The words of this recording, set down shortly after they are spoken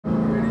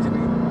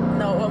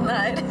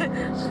not.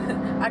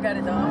 I got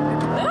it though.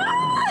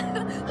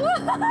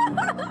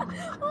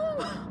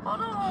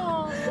 Hold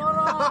on.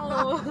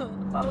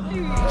 Follow me.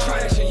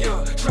 Traction,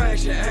 yeah,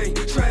 traction, hey,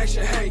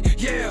 traction, hey,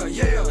 yeah,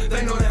 yeah.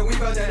 They know that we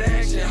got that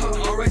action,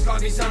 huh? Our race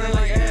cars be sounding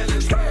like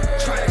Alice.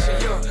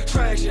 Traction, yeah,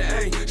 traction,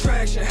 hey,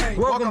 traction, hey.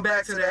 Welcome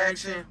back to the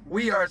action.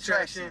 We are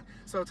Traction.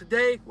 So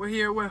today we're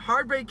here with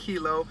Heartbreak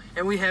Kilo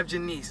and we have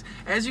Janice.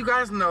 As you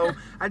guys know,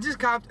 I just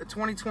copped a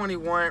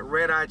 2021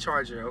 red-eye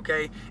Charger,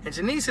 okay? And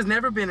Janice has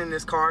never been in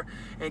this car,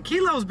 and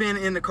Kilo's been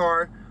in the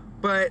car,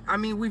 but I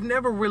mean, we've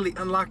never really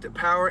unlocked the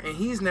power and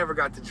he's never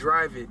got to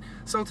drive it.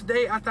 So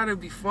today I thought it'd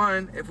be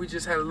fun if we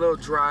just had a little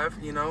drive,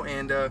 you know,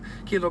 and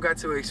Kilo got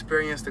to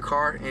experience the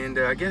car and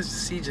I guess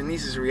see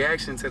Janice's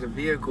reaction to the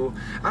vehicle.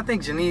 I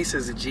think Janice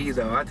is a G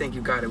though. I think you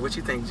got it. What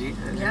you think, G?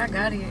 Yeah, I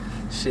got it.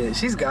 Shit,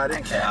 she's got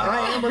it. I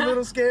am a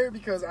little scared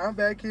because I'm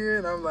back here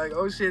and I'm like,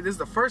 oh shit, this is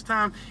the first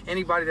time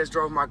anybody that's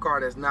drove my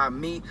car that's not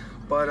me.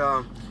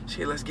 But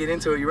shit, let's get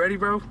into it. You ready,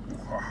 bro?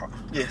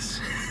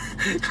 Yes.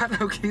 I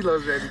know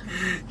Kilo's ready.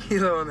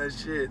 Kilo on that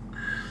shit.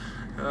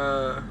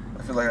 I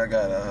feel like I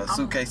got a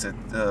suitcase of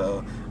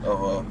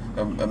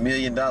 $1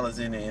 million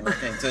in it and I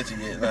can't touch it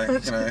yet.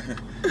 Like, you know.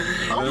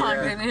 Oh my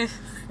goodness.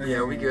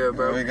 Yeah, we good,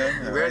 bro. We good?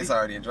 You ready? It's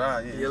already in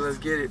drive. Yeah, let's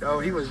get it. Oh,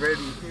 he was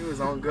ready. He was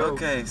on go.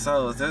 Okay,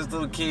 so there's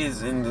little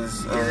kids in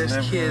this. Yeah,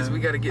 there's kids. We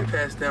got to get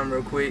past them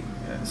real quick.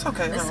 Yeah, it's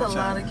okay. It's a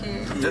lot of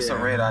kids. Just a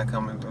red eye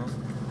coming through.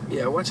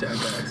 Yeah, watch out,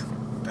 guys.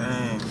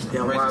 Dang.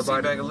 Yeah, raise the wide seat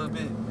body. back a little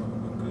bit.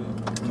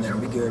 Yeah,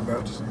 we good,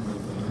 bro.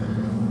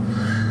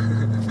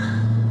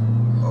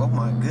 Oh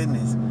my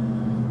goodness,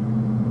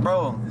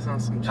 bro! It's on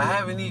some I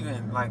haven't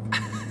even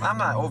I'm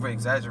not over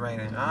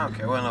exaggerating. I don't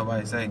care what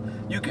nobody say.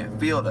 You can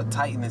feel the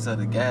tightness of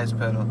the gas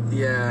pedal.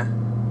 Yeah,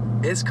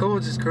 it's cool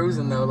just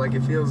cruising though. Like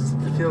it feels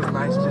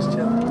nice just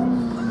chilling.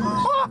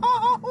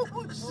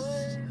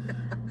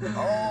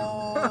 Oh!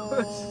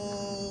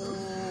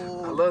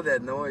 I love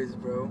that noise,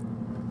 bro.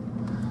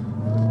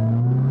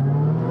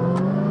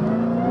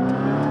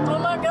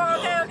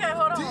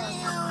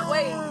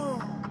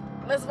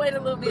 Let's wait a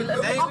little bit.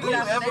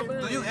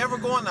 Do you ever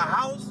go in the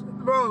house?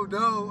 Bro,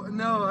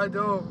 no, I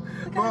don't.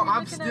 Bro,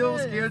 I'm still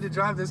scared to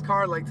drive this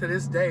car like to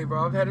this day,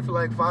 bro. I've had it for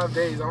like 5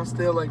 days. I'm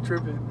still like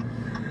tripping.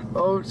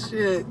 Oh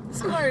shit.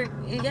 Sorry,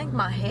 it yanked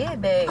my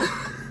head back.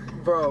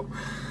 Bro,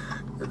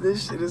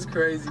 this shit is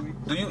crazy.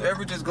 Do you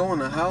ever just go in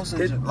the house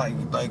and just, like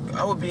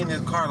I would be in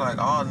this car like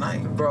all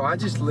night? Bro, I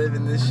just live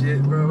in this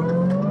shit,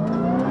 bro.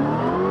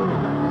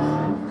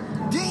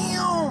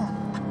 Damn!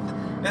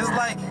 It's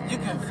like you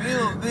can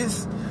feel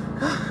this.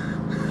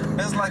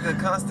 It's like a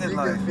constant, you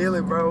can feel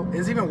it, bro.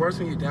 It's even worse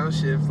when you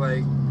downshift.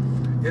 Like,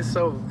 it's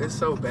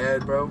so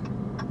bad, bro.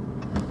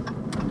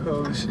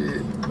 Oh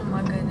shit. Oh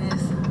my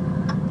goodness.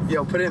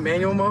 Yo, put it in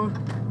manual mode,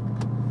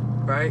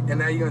 right? And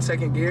now you're in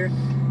second gear.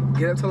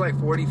 Get up to like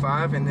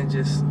 45 and then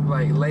just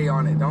like lay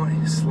on it.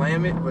 Don't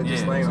slam it, but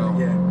just lay on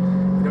it. Yeah.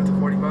 Get up to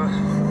 45.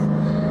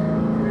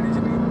 You ready,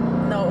 Jimmy?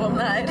 No, I'm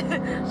not.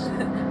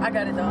 I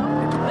got it though.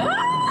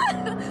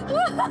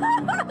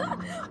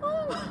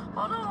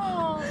 Hold on.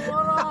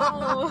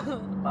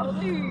 Follow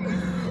me.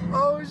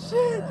 Oh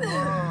shit.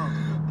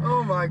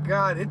 Oh my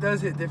god, it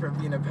does hit different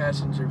being a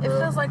passenger, bro. It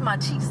feels like my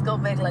cheeks go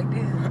back like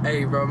this.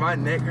 Hey bro, my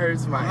neck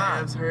hurts, my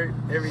abs hurt,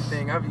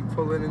 everything. I be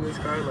pulling in this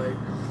car like,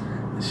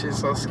 this shit's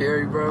so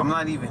scary, bro. I'm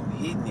not even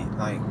hitting it,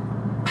 like.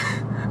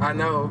 I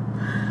know.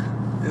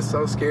 It's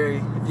so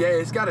scary. Yeah,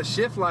 it's got a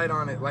shift light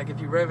on it. Like if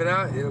you rev it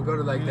out, it'll go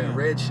to like that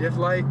red shift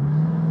light.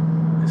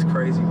 It's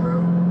crazy,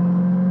 bro.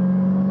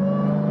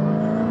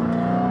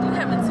 You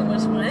having too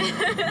much fun.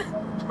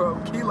 Bro,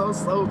 Kilo's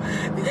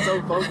he's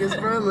so focused,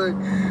 bro. Look.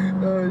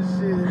 Oh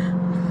shit.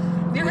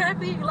 You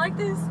happy? You like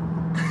this?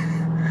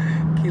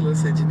 Kilo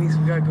said, Janice,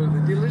 we gotta go to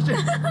the dealership.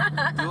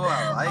 Do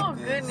I like oh,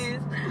 this?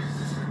 goodness.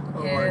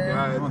 Oh my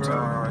god, bro.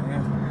 Right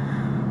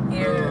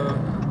here.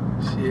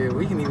 Yeah. Shit,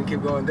 we can even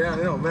keep going down.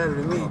 It don't matter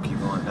to me. We'll keep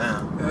going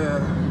down.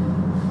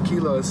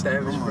 Kilo is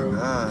savage, bro. Oh my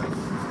god.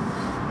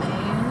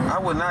 Man. I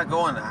would not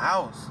go in the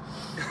house.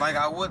 Like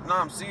I would. No,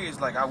 I'm serious.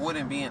 Like I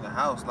wouldn't be in the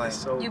house. Like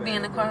so you bad, be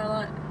in the car a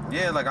lot?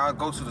 Yeah, like I'll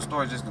go to the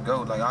store just to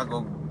go. Like I'll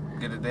go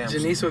get a damn.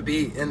 Janice would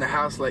be in the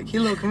house like,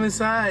 Kilo, come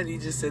inside. He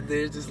just sit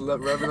there, just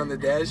rubbing on the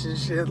dash and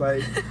shit.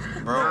 Like,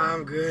 bro, nah,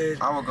 I'm good.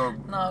 I would go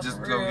No, just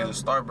for go real. get a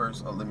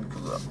Starburst. Oh, let me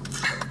pull up.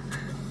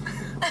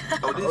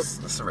 Oh,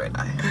 this a red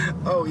eye.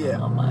 Oh yeah.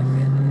 Oh my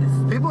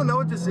goodness. People know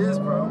what this is,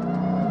 bro.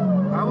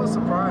 I was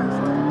surprised.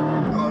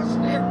 Like, oh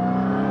shit.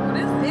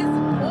 This is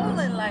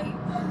pulling like.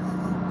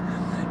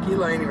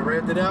 Kilo ain't even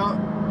revved it out.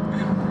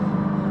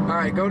 All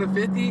right, go to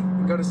 50.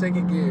 Go to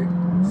second gear.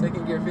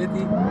 Second gear 50.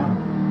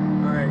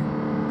 All right.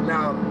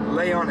 Now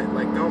lay on it.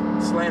 Like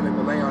don't slam it,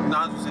 but lay on it. No,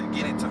 I was just saying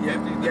get it to 50.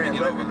 Let me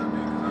get over a little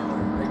bit.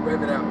 Like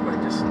rev it out.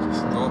 Like just Go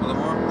over a little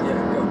more.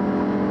 Yeah, go.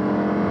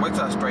 Wait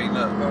till I straighten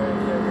up. All right,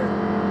 yeah.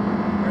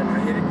 All right, now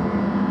hit it.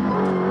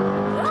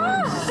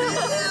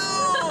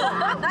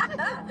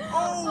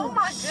 Oh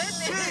my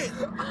goodness. Shit.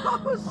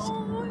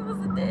 Oh, it was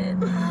a dead.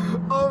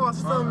 Oh, my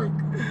stomach.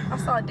 I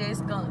saw a dead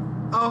skunk.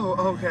 Oh,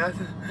 okay.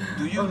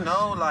 Do you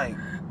know, like,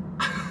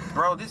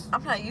 Bro, this.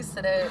 I'm not used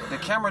to that. The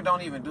camera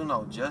don't even do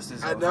no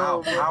justice of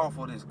how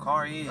powerful this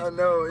car is. I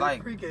know, like,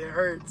 it freaking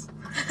hurts.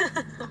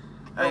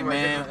 Hey, Oh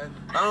man, God.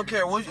 I don't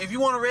care what, if you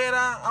want a red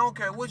eye, I don't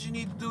care what you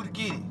need to do to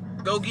get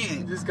it. Go get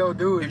it. Just go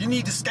do it. If you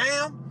need to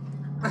scam,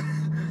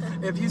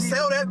 if you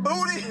sell that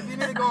booty. If you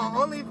need to go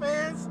on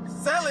OnlyFans,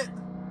 Sell it.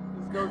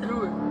 just go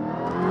do it.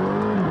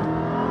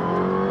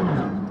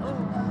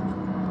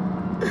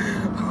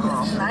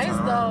 It's nice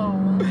though.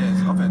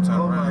 Yes, I'm finna turn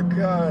Oh around. my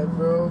God,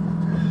 bro.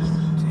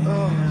 Damn.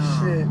 Oh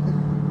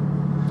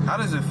shit. How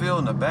does it feel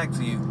in the back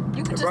to you?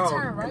 You can just Bro,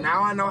 turn right.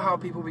 now I know how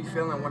people be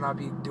feeling when I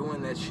be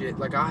doing that shit.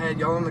 Like, I had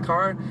y'all in the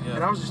car,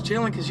 and I was just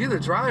chilling because you're the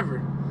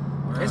driver.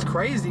 Yeah. It's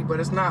crazy, but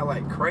it's not,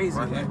 like, crazy.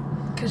 Right here.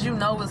 Cause you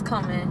know what's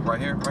coming. Right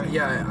here, right?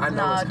 Yeah, I know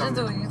Nah, it's just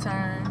coming. do a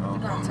U-turn. Oh, You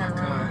gotta turn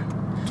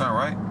around. Turn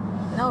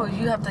right. No,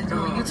 you have to do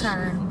a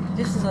U-turn.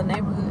 This is a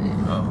neighborhood.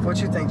 Oh.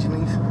 What you think,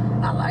 Janice?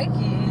 I like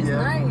it. It's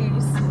Yeah.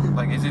 nice.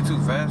 Like, is it too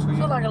fast for I you?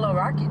 feel like a little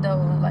rocket though.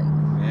 Like,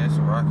 Yeah, it's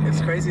a rocket.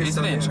 It's crazy. Is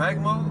it in track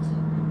mode?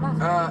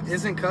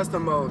 It's in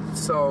custom mode,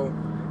 so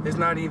it's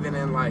not even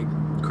in, like,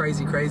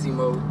 crazy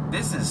mode.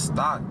 This is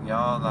stock,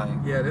 y'all. Like,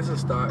 Yeah, this is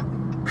stock.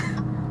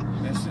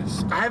 this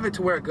is. I have it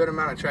to where a good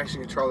amount of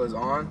traction control is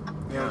on.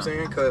 You know what I'm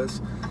saying?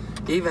 Because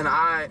even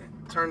I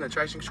turned the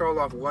traction control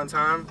off one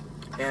time,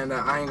 and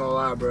I ain't gonna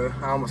lie, bro,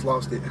 I almost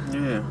lost it.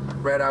 Yeah.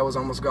 Red eye was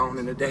almost gone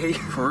in a day.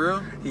 For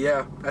real?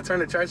 Yeah, I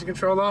turned the traction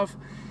control off,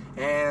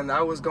 and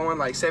I was going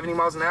like 70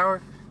 miles an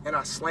hour, and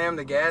I slammed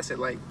the gas at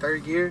like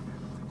third gear,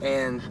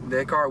 and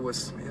the car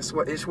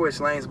it switched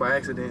lanes by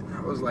accident.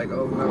 I was like,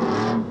 oh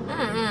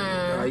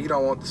no. You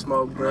don't want the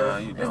smoke, bro. Nah,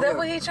 you is don't. that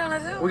what he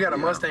trying to do? We got a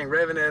Mustang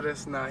revving at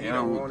us. Nah, he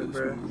don't want it,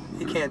 bro.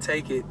 He can't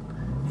take it.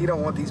 He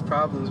don't want these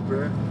problems,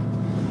 bro.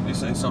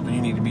 This ain't something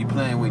you need to be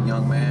playing with,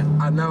 young man.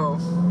 I know.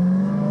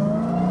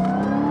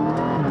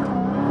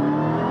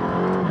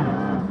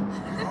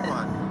 Oh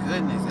my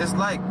goodness. It's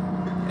like,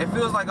 it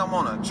feels like I'm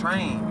on a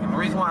train. And the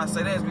reason why I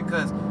say that is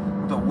because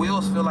the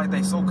wheels feel like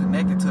they so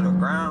connected to the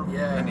ground.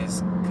 Yeah. And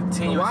it's The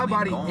continuously wide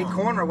body going. in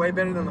corner way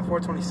better than the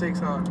 426,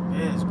 huh?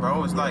 Yes,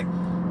 bro. It's like,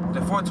 the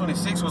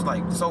 426 was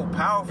like so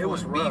powerful, It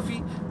was and rough.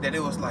 beefy, that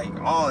it was like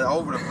all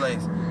over the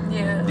place.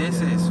 Yeah.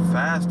 This is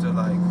faster,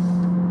 like.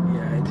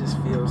 Yeah, it just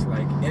feels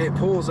like, and it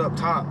pulls up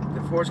top.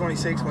 The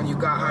 426, when you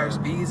got higher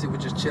speeds, it would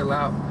just chill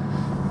out.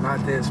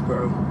 Not this,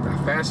 bro. The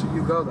faster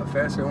you go, the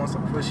faster it wants to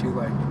push you.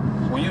 Like,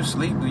 When you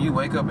sleep, do you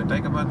wake up and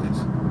think about this?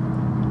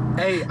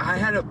 hey, I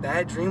had a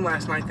bad dream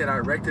last night that I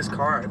wrecked this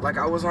car. Like,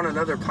 I was on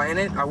another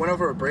planet. I went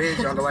over a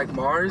bridge onto like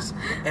Mars,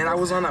 and I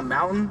was on a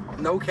mountain,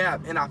 no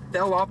cap, and I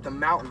fell off the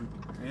mountain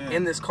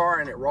in this car,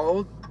 and it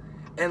rolled.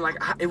 And like,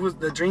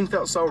 the dream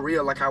felt so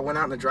real. Like, I went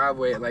out in the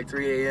driveway at like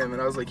 3 a.m.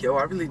 and I was like, yo,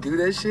 I really do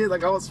that shit?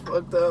 Like, I was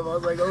fucked up. I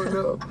was like, oh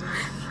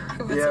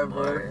no. Yeah,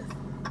 bro.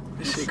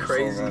 This shit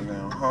crazy. So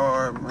goddamn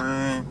hard,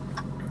 man.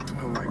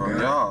 Oh my Bro,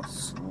 god. y'all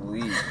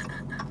sleep.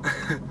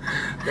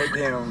 That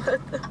damn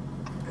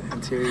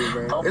interior,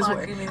 bro. Oh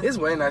my goodness. It's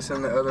way nicer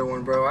than the other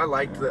one, bro. I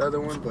liked the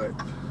other one, but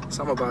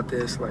something about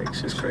this, like,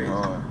 it's just crazy.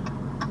 Hard.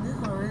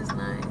 No, it's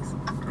nice.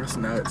 That's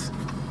nuts.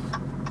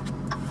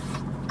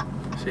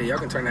 Shit, y'all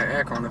can turn that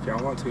air on if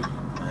y'all want to.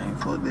 I ain't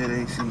fuck that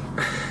AC.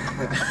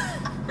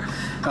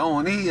 I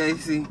don't need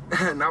AC.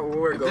 Not where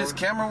we're If going. this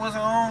camera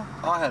wasn't on,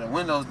 I had the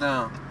windows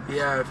down.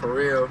 Yeah, for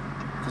real.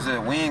 Cause the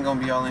wind gonna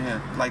be all in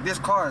here. Like, this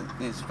car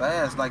is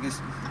fast. Like,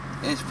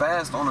 it's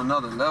fast on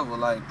another level.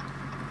 Like,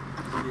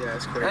 Yeah,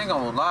 it's I crazy. ain't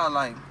gonna lie.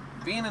 Like,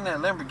 being in that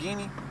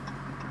Lamborghini,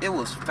 it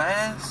was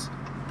fast,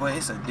 but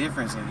it's a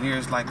difference in here.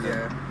 It's like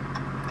Yeah.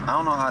 I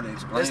don't know how to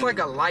explain. It's like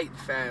a light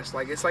fast.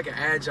 Like, it's like an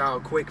agile,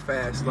 quick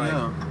fast. Like,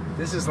 Yeah.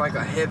 this is like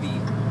a heavy.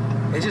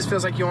 It just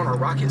feels like you're on a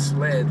rocket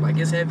sled. Like,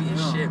 it's heavy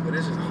as shit, but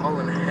it's just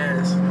hauling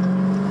ass.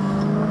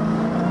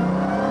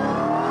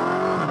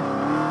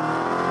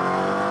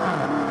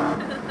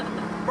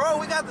 Bro,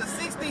 we got the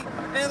 60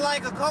 in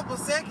like a couple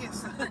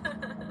seconds.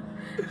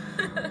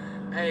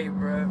 Hey,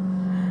 bro.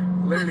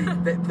 Literally,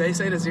 they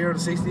say the 0 to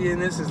 60 in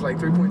this is like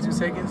 3.2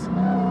 seconds.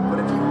 But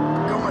if you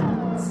go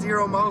at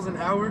 0 miles an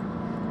hour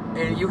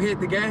and you hit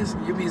the gas,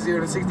 you'll be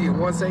 0 to 60 in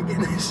 1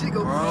 second. Shit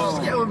go,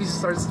 yeah, when you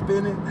start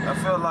spinning. I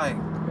feel like,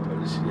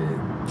 Oh,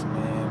 shit.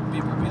 man,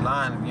 people be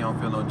lying if you don't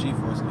feel no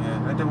G-force in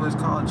here. Ain't that what it's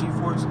called,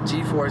 G-force?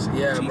 G-force,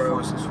 yeah,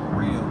 bro. G-force is for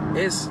real.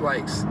 It's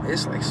like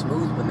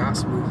smooth, but not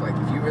smooth. Like,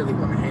 if you really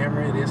want to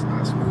hammer it, it's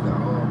not smooth at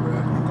all, bro.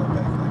 I'm gonna go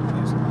back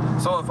like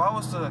this. So if I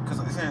was to, cause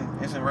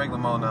it's in regular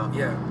mode now.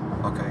 Yeah.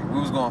 Okay, we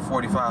was going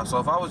 45. So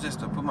if I was just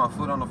to put my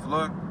foot on the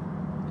floor,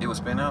 it would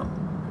spin out.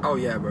 Oh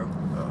yeah, bro.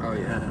 Oh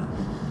yeah.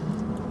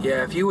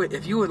 Yeah, if you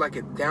would like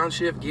a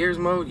downshift gears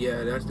mode,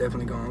 yeah, that's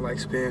definitely gonna like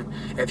spin.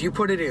 If you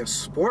put it in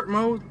sport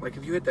mode, like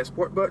if you hit that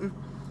sport button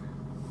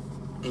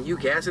and you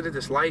gas it at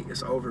this light,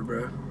 it's over,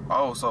 bro.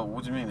 Oh, so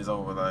what you mean it's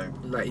over?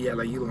 Like Yeah,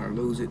 like you gonna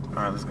lose it. all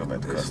right, let's go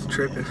back to It's custom.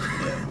 tripping.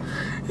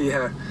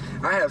 Yeah,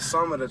 I have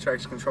some of the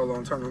traction control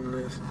on turn on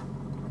this.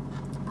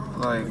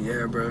 Like,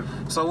 Yeah, bro.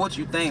 so what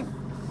you think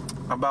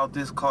about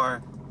this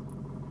car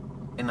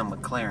in a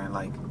McLaren,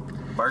 like,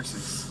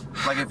 versus,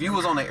 like, if you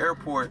was on the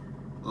airport,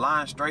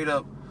 lying straight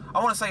up,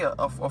 I want to say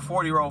a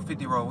 40 roll,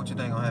 50 roll. What you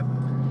think gonna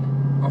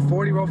happen? A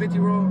 40 roll, 50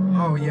 roll?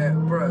 Oh yeah,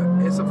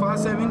 bruh. It's a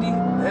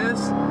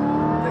 570S.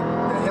 The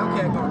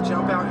Hellcat gonna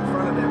jump out in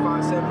front of that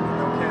 570,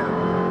 no cap.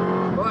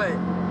 But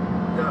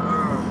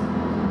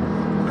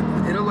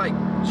the it'll like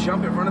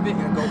jump in front of it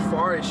and go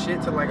far as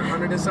shit to like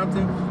 100 or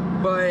something.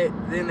 But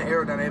then the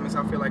aerodynamics,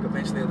 I feel like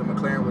eventually the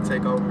McLaren will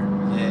take over.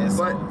 Yeah, it's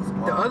but so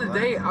small, the other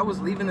day I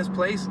was leaving this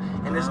place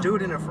and this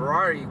dude in a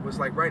Ferrari was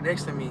like right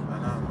next to me,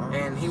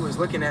 and he was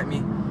looking at me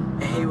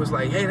and he was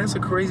like, "Hey, that's a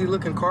crazy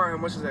looking car. How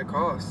much does that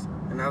cost?"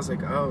 And I was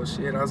like, "Oh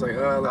shit." I was like,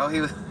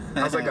 he was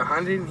I was like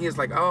 100, and he was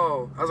like,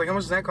 "Oh." I was like, "How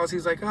much does that cost?" He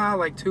was like,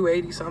 like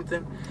 280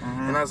 something.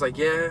 And I was like,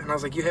 "Yeah." And I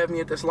was like, "You have me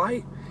at this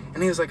light?"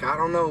 And he was like, "I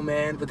don't know,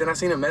 man." But then I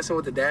seen him messing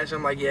with the dash.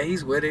 I'm like, "Yeah,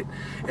 he's with it."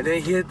 And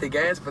then he hit the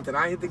gas, but then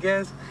I hit the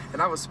gas,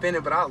 and I was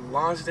spinning, but I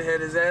launched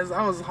ahead his ass.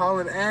 I was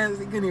hauling ass.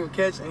 He couldn't even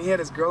catch, and he had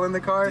his girl in the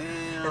car.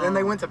 Damn. And then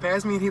they went to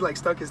pass me, and he like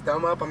stuck his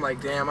thumb up. I'm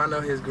like, damn, I know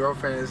his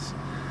girlfriend is.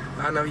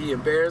 I know he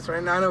embarrassed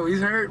right now. I know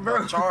he's hurt,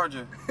 bro. A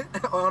Charger.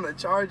 On a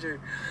Charger.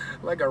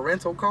 Like a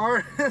rental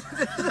car.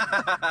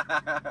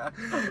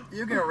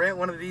 You can rent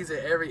one of these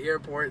at every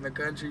airport in the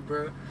country,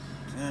 bro.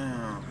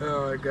 Damn.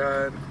 Oh my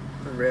god.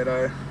 The red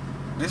eye.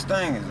 This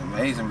thing is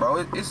amazing,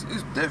 bro. It's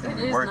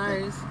definitely worth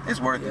it.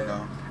 It's worth it,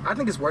 though. I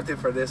think it's worth it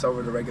for this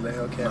over the regular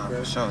Hellcat, Nah, bro.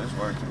 for sure, it's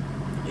worth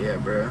it. Yeah,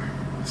 bro.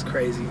 It's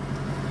crazy.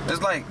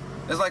 It's like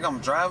I'm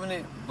driving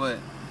it, but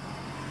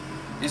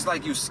it's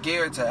like you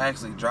scared to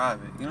actually drive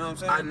it. You know what I'm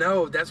saying? I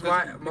know. That's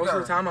why most of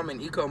the time I'm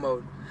in eco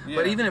mode. Yeah.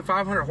 But even in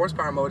 500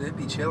 horsepower mode, it'd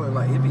be chilling.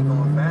 Like, it'd be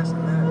going fast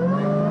than that.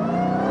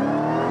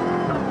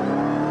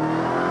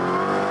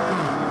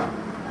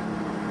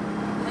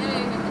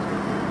 Hey,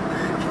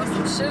 put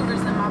some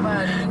sugars in my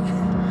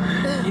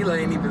body. Kilo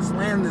ain't even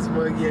slammed this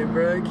bug yet,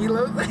 bro.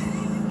 Kilo,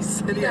 he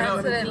said he got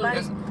to that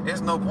light. It's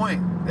no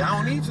point. I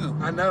don't need to.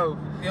 I know.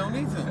 You don't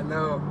need to. I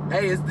know.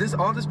 Hey,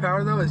 all this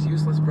power though is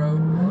useless, bro.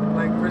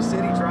 Like for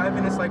city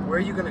driving, it's like, where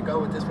are you gonna go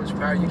with this much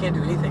power? You can't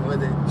do anything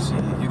with it.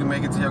 Shit, you can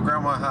make it to your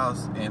grandma's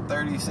house in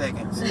 30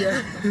 seconds.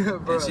 Yeah,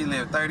 bro. And she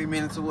lived 30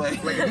 minutes away.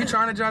 Like if you're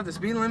trying to drive the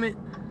speed limit,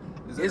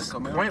 it's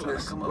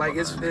pointless. Like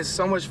it's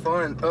so much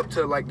fun up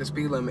to like the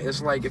speed limit.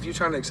 It's like if you're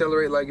trying to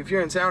accelerate, like if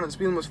you're in town and the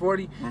speed limit's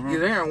 40, you're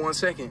there in 1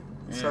 second.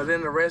 Yeah. So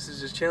then the rest is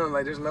just chilling.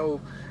 Like there's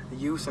no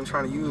use in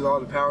trying to use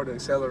all the power to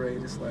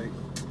accelerate. It's like,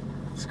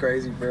 it's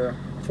crazy, bro.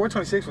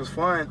 426 was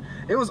fun.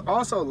 It was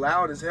also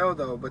loud as hell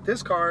though, but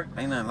this car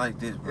ain't nothing like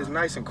this, bro. It's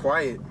nice and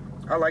quiet.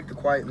 I like the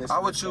quietness. I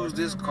would choose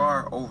this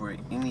car over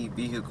any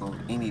vehicle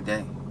any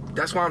day.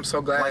 That's why I'm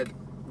so glad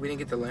we didn't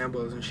get the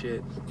Lambos and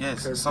shit.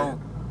 Yes, so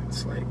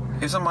it's like,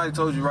 if somebody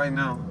told you right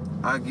now,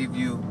 I give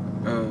you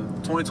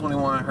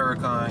 2021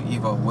 Huracan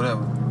Evo,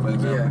 whatever, for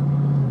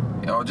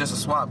example, or just a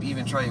swap,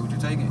 even trade, would you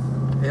take it?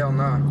 Hell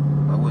nah.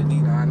 I wouldn't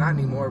either. Nah, not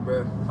anymore,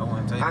 bro. I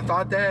wouldn't take it. I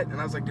thought that, and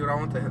I was like, dude, I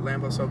want the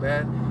Lambo so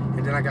bad.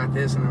 And then I got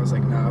this, and I was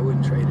like, nah, I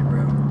wouldn't trade it,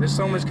 bro. There's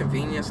so much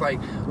convenience. Like,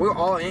 we're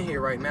all in here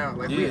right now.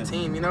 Like, we a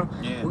team, you know?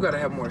 Yeah. We gotta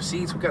have more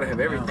seats. We gotta have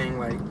everything.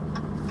 Like,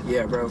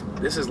 yeah, bro.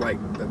 This is like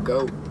the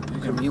GOAT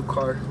commute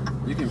car.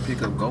 You can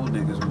pick up gold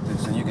diggers with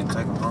this, and you can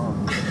take them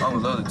home. I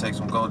would love to take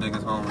some gold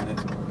diggers home in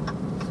this.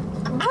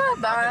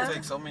 What, I can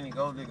take so many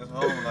gold diggers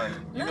home, like,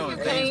 you know the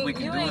things we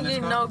can do in this car? You ain't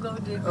getting no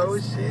gold diggers. Oh,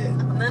 shit.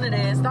 None of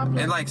that. Stop playing.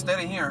 And, like, instead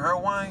of hearing her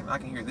whine, I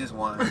can hear this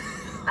whine.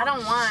 I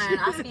don't whine.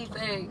 I speak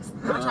facts.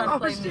 Don't try to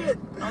play me.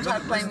 Don't try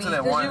to play me.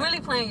 Because you're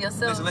really playing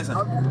yourself. Listen.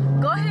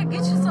 Go ahead,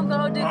 get you some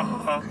gold diggers.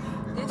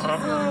 Get you some.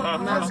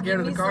 I'm not scared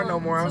of the car no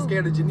more. I'm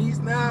scared of Janice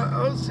now.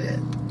 Oh, shit.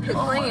 You're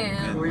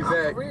playing. We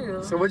back.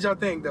 So what y'all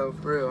think, though,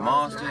 for real?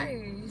 Monster,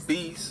 nice.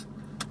 Beast,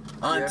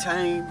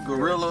 Untamed,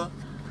 Gorilla.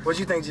 What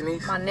you think,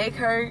 Janice? My neck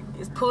hurt.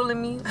 It's pulling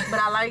me, but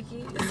I like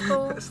it. It's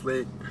cool. That's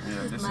lit.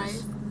 Yeah, it's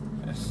nice.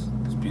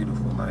 It's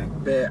beautiful. Like,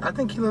 yeah, I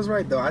think Kilo's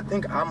right though. I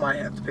think I might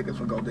have to pick up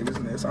some gold diggers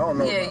in this. I don't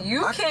know. Yeah,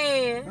 you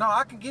can. No,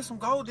 I can get some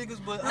gold diggers,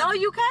 but no,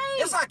 you can't.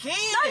 Yes, I can.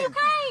 No, you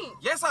can't.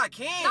 Yes, I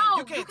can. No,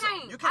 you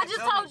can't. You can't. I just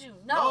told you.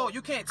 No,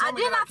 you can't tell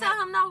me. I did not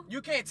tell him no.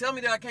 You can't tell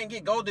me that I can't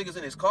get gold diggers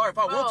in this car. If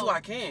I want to,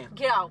 I can.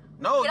 Get out.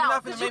 No, get you're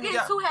out, not finna make me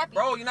get out. Too happy.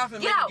 Bro, you're not finna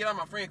make me get out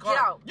my friend's car.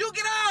 Get out. You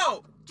get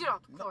out. Get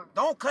out the car.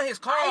 Don't cut his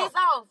car off. He's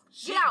off.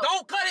 Shit, Get out.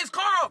 Don't cut his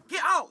car off.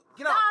 Get out.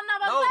 Get out. No, I'm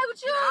not about to play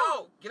with you. Get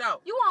out. Get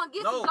out. You want to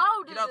get some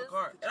gold diggers. Get out the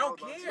car. I don't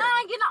care. No, I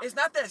ain't getting out. It's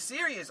not that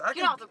serious.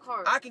 Get out the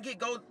car. I can get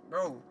gold,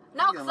 bro.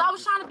 No, because I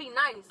was trying to be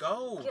nice.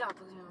 Go. Get out the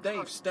car.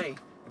 Dave, stay.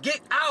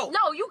 Get out.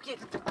 No, you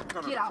get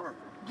out. Get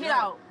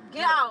out.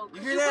 Get out.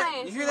 You hear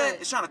that? You hear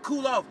that? It's trying to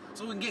cool off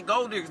so we can get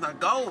gold diggers, not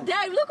gold.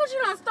 Dave, look what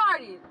you done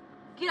started.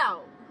 Get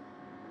out.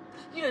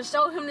 You done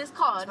showed him this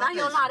car. Now he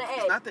don't know how to act.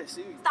 It's not that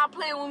serious. Stop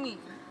playing with me.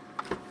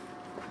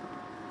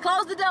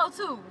 Close the door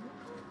too.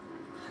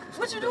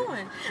 What you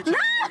doing? Nah!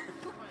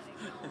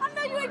 I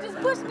know you ain't just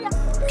pushed me out.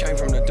 Came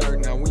from the dirt,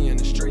 now we in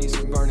the streets.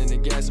 We burning the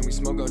gas and we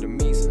smoke out the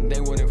meats. And they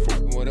wouldn't